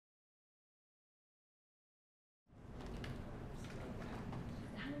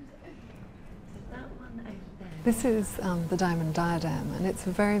This is the diamond diadem, and it's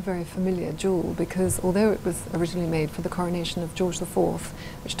a very, very familiar jewel because although it was originally made for the coronation of George IV,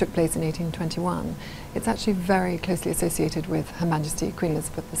 which took place in 1821, it's actually very closely associated with Her Majesty Queen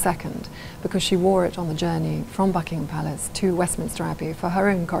Elizabeth II because she wore it on the journey from Buckingham Palace to Westminster Abbey for her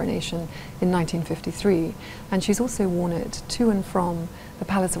own coronation in 1953, and she's also worn it to and from the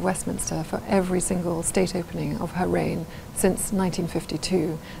Palace of Westminster for every single state opening of her reign since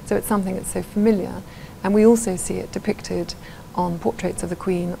 1952. So it's something that's so familiar. And we also see it depicted on portraits of the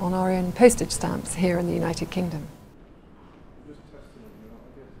Queen on our own postage stamps here in the United Kingdom.